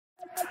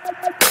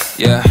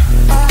Yeah,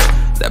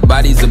 that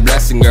body's a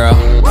blessing, girl.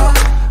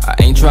 I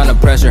ain't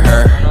tryna pressure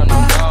her,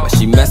 but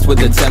she messed with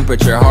the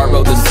temperature. Hard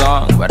wrote the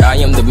song, but I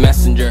am the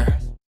messenger.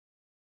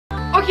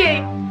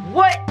 Okay,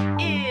 what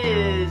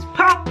is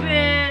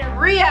poppin',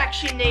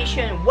 Reaction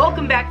Nation?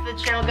 Welcome back to the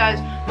channel, guys.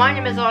 My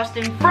name is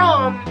Austin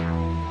from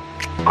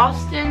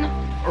Austin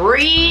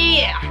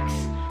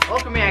Reacts.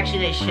 Welcome, Reaction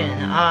Nation.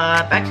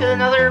 Back to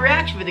another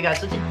reaction video, guys.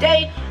 So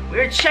today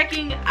we're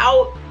checking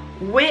out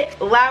Witt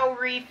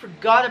Lowry,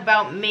 Forgot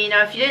About Me.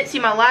 Now, if you didn't see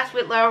my last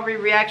Witt Lowry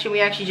reaction, we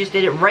actually just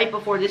did it right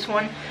before this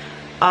one.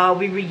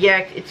 We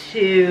reacted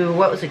to,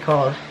 what was it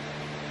called?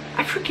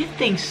 I forget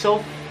things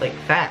so like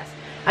fast.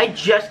 I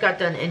just got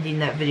done ending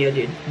that video,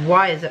 dude.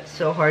 Why is that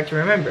so hard to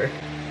remember?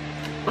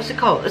 What's it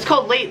called? It's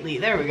called Lately.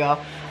 There we go.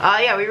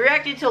 Yeah, we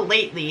reacted to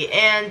Lately,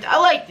 and I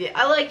liked it.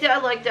 I liked it. I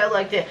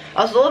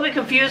was a little bit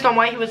confused on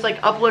why he was like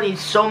uploading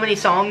so many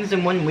songs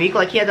in 1 week.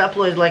 Like he had to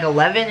upload like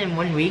 11 in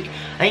 1 week.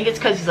 I think it's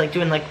because he's like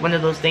doing like one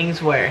of those things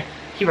where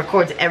he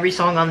records every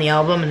song on the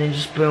album and then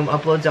just boom,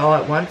 uploads all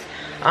at once.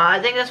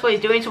 I think that's what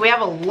he's doing. So we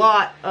have a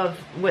lot of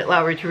Witt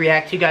Lowry to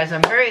react to, guys.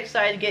 I'm very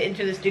excited to get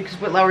into this dude because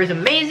Witt Lowry is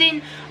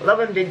amazing. I love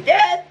him to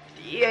death.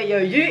 Yeah.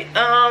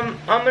 I'm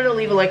gonna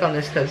leave a like on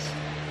this because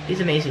he's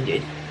amazing,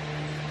 dude.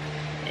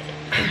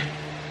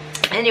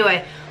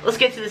 Anyway, let's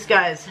get to this,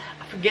 guys.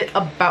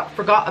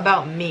 Forgot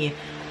About Me.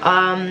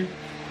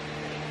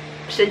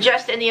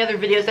 Suggest any other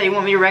videos that you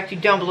want me to react to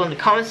down below in the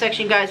comment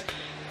section, guys.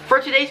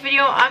 For today's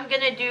video, I'm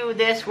gonna do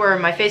this where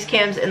my face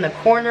cam's in the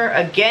corner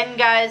again,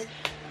 guys,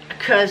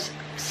 because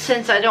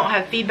since I don't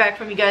have feedback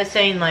from you guys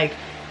saying like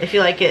if you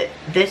like it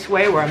this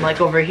way, where I'm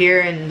like over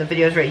here and the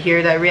video's right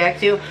here that I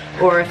react to,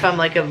 or if I'm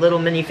like a little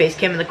mini face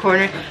cam in the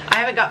corner, I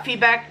haven't got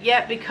feedback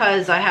yet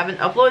because I haven't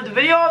uploaded the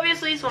video,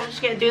 obviously, so I'm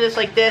just gonna do this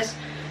like this.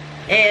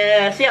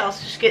 And so yeah, let's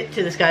just get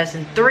to this, guys,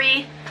 in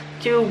 3,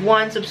 2,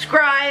 1,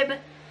 subscribe,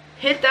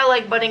 hit that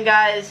like button,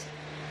 guys.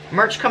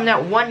 Merch coming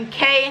out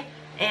 1K,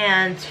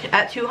 and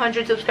at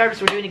 200 subscribers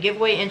we're doing a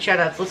giveaway and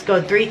shoutouts. Let's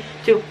go, 3,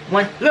 2,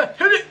 1, hit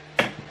it!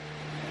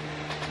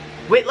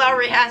 Witt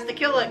Lowry has to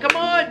kill it, come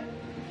on!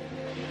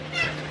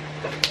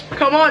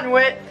 Come on,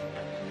 Witt!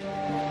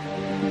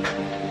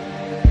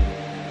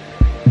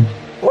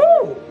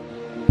 Woo!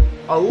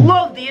 I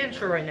love the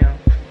intro right now.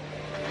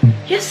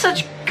 He has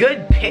such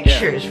good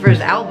pictures for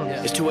his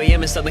albums. It's 2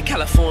 a.m. in Southern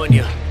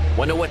California.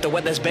 Wonder what the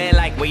weather's been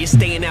like where you're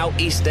staying out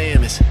east.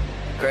 Damn, it's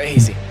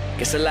crazy.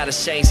 Guess a lot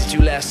has changed since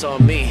you last saw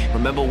me.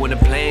 Remember when the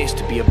plan used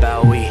to be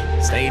about we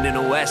staying in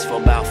the West for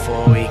about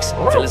 4 weeks.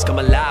 Feelings come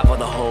alive while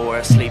the whole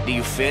world sleep. Do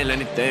you feel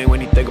anything when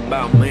you think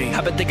about me?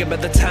 I've been thinking about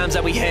the times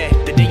that we had.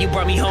 The day you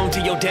brought me home to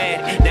your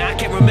dad. Now I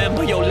can't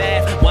remember your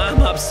laugh. Why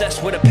I'm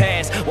obsessed with the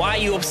past? Why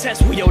are you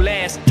obsessed with your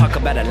last? Talk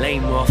about a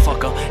lame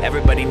motherfucker.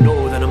 Everybody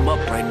know that I'm up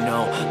right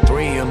now.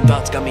 3 AM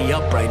thoughts got me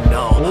up right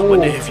now.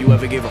 Wonder if you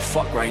ever give a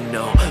fuck right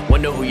now.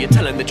 Wonder who you're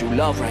telling that you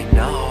love right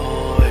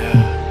now. Yeah.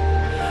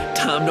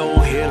 Time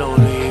don't heal,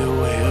 only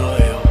you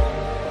heal.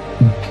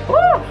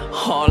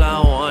 All I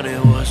wanted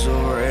was the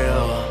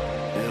real.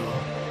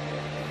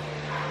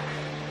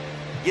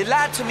 You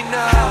lied to me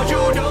now. How'd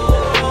you know?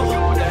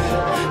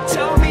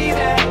 Tell me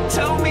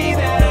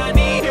that I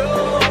need you.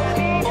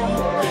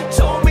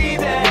 Told me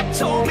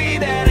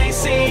that I ain't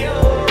see you.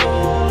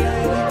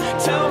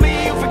 Tell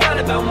me you forgot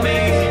about me.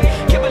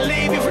 Can't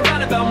believe you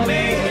forgot about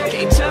me.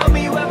 Can't tell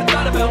me you ever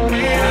thought about me.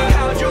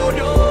 How'd you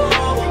know?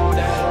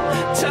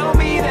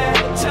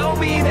 Tell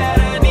me that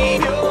I need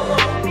you.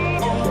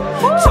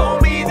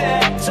 Told me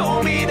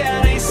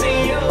that I ain't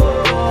see you.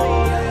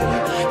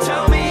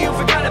 Tell me you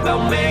forgot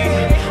about me.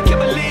 Can't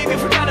believe you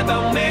forgot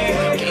about me.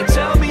 Can't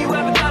tell me you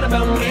ever thought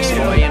about me. It's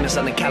 4 AM in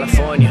Southern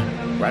California.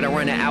 Right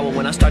around the hour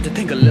when I start to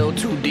think a little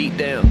too deep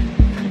down.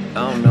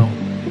 I don't know.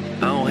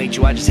 I don't hate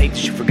you, I just hate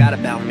that you forgot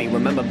about me.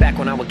 Remember back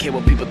when I would care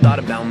what people thought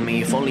about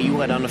me. If only you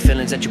had all the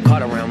feelings that you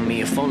caught around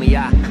me. If only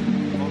I.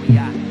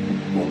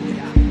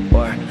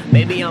 Or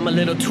maybe I'm a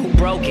little too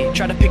broken.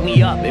 Try to pick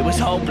me up, it was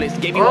hopeless.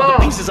 Gave you all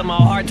the pieces of my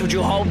heart, told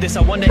you hold this.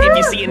 I wonder if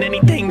you're seeing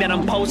anything that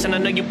I'm posting. I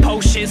know you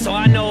post shit, so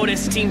I know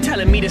this. Team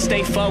telling me to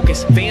stay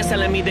focused. Fans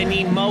telling me they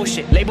need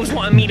motion. Labels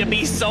wanting me to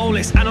be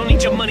soulless. I don't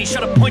need your money,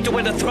 shut up, point to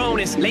where the throne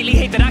is. Lately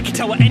hate that I can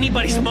tell what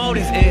anybody's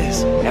motive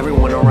is.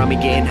 Everyone around me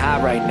getting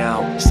high right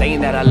now.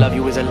 Saying that I love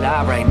you is a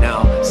lie right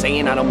now.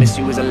 Saying I don't miss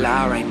you is a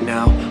lie right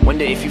now.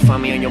 Wonder if you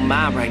find me on your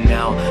mind right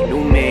now.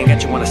 New man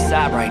got you on the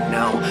side right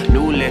now.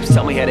 New lips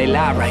tell me how they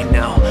lie right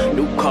now.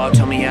 New car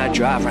tell me how I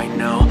drive right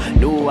now.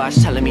 New watch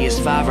telling me it's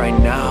 5 right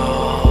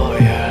now.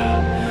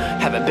 Yeah.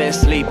 Haven't been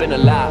sleeping a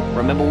lot.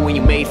 Remember when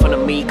you made fun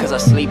of me cause I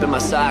sleep in my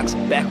socks?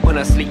 Back when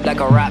I sleep like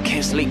a rock,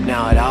 can't sleep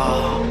now at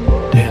all.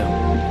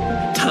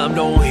 Damn. Time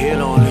don't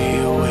heal, only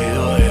you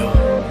heal.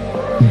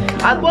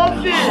 I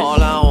love this.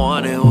 All I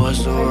wanted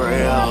was the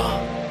real.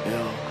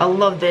 I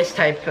love this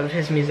type of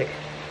his music.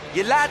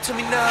 You lied to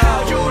me now.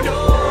 How'd you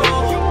know?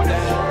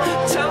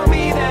 Tell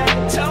me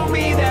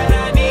that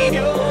I need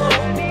you.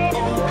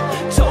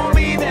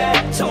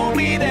 Told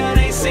me that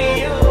I ain't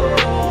see you.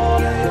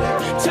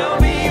 Tell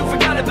me you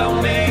forgot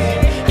about me.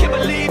 Can't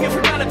believe you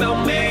forgot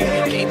about me.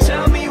 Can't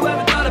tell me you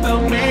ever thought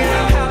about me.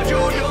 How'd you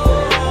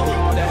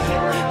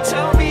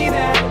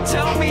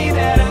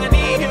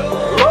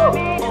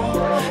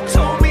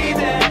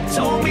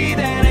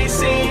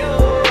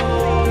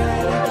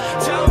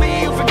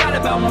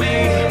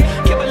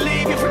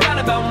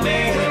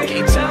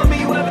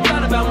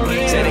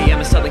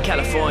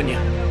California.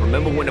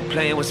 Remember when the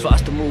plan was for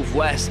us to move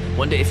west?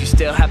 Wonder if you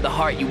still have the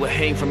heart you would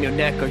hang from your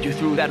neck, or you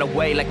threw that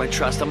away like my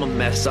trust. I'm a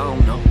mess, I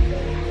don't know.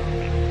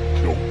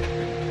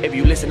 If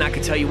you listen, I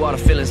can tell you all the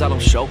feelings I don't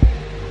show. Ooh,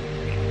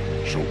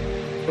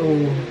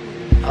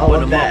 I When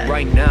love I'm that. up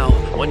right now,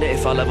 wonder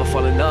if I'll ever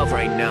fall in love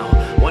right now.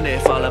 Wonder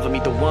if I'll ever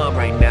meet the one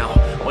right now.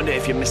 Wonder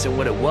if you're missing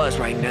what it was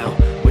right now.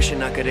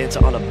 Wishing I could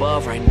answer all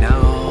above right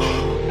now.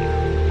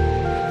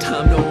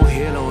 Time don't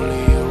heal, only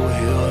you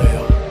heal,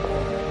 heal.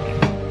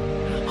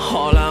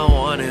 All I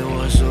wanted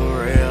was so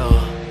real,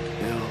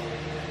 yeah.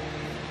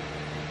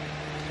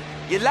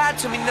 You lied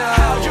to me now.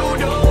 How'd you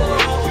do?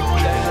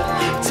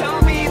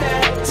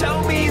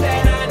 Tell me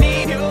that I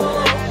need you.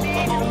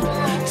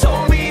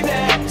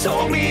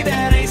 Told me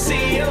that I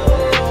see you.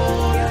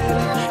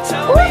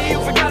 Tell me you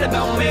forgot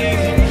about me.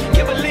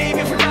 Can't believe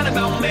you forgot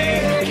about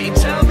me. Can you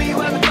tell me you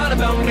haven't thought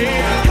about me?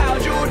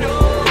 How'd you do?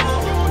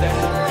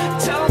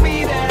 Tell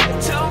me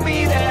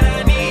that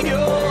I need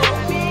you.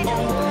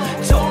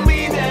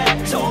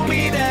 Told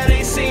me that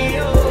I see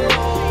you.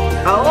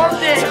 I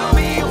loved it. Tell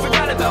me you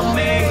forgot about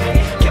me.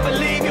 Can't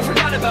believe you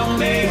forgot about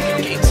me.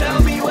 Can you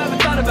tell me you haven't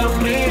thought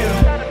about me?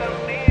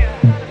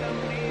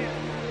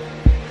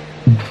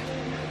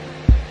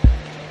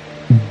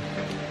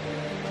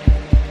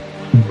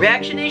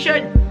 Reaction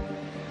Nation.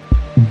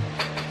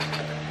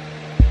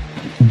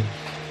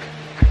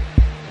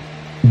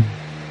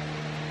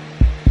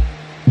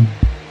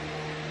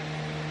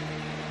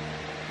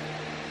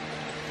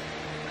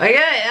 Okay,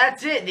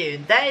 that's it,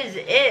 dude. That is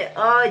it.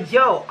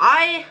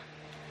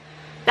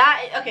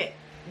 Okay.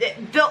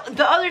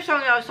 The other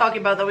song I was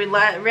talking about that we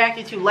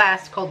reacted to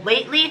last, called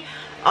Lately,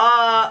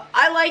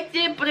 I liked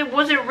it, but it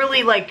wasn't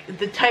really like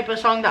the type of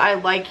song that I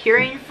like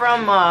hearing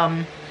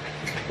from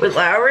Witt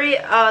Lowry.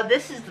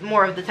 This is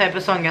more of the type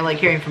of song I like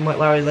hearing from Witt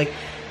Lowry, like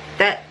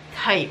that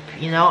type,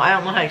 you know? I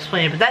don't know how to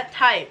explain it, but that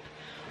type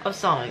of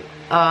song.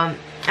 And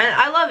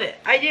I love it.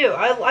 I do.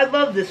 I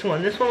love this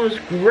one. This one was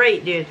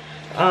great, dude.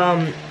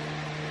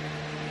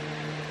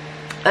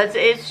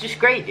 It's just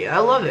great, dude. I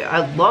love it.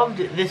 I loved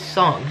this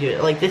song,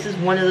 dude. Like, this is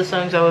one of the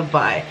songs I would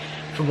buy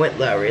from Witt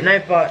Lowry, and I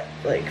bought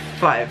like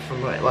 5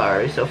 from Witt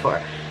Lowry so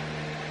far.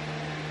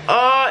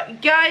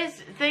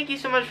 Guys, thank you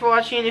so much for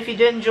watching. If you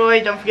did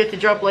enjoy, don't forget to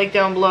drop a like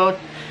down below.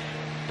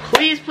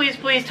 Please, please,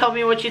 please tell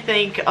me what you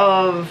think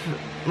of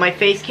my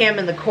face cam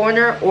in the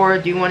corner, or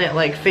do you want it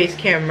like face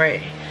cam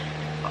right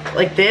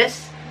like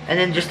this, and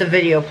then just a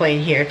video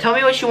playing here. Tell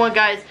me what you want,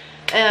 guys,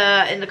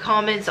 in the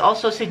comments.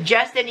 Also,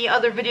 suggest any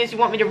other videos you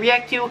want me to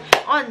react to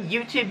on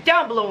YouTube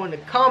down below in the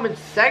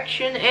comments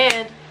section,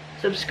 and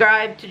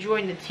subscribe to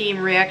join the Team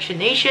Reaction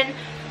Nation.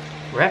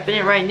 Repping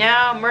it right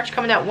now. Merch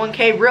coming at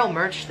 1K. Real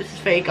merch. This is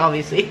fake,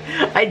 obviously.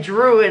 I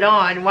drew it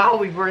on while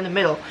we were in the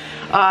middle.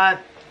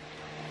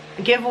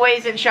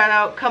 Giveaways and shout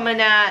out coming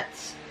at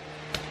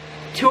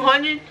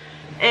 200.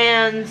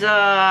 And,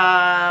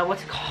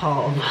 what's it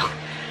called?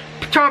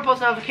 Turn on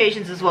post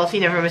notifications as well so you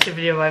never miss a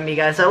video by me,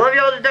 guys. I love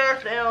you all to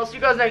death, and I'll see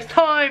you guys next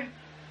time.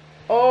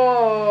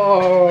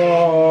 Oh,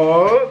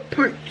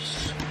 peace.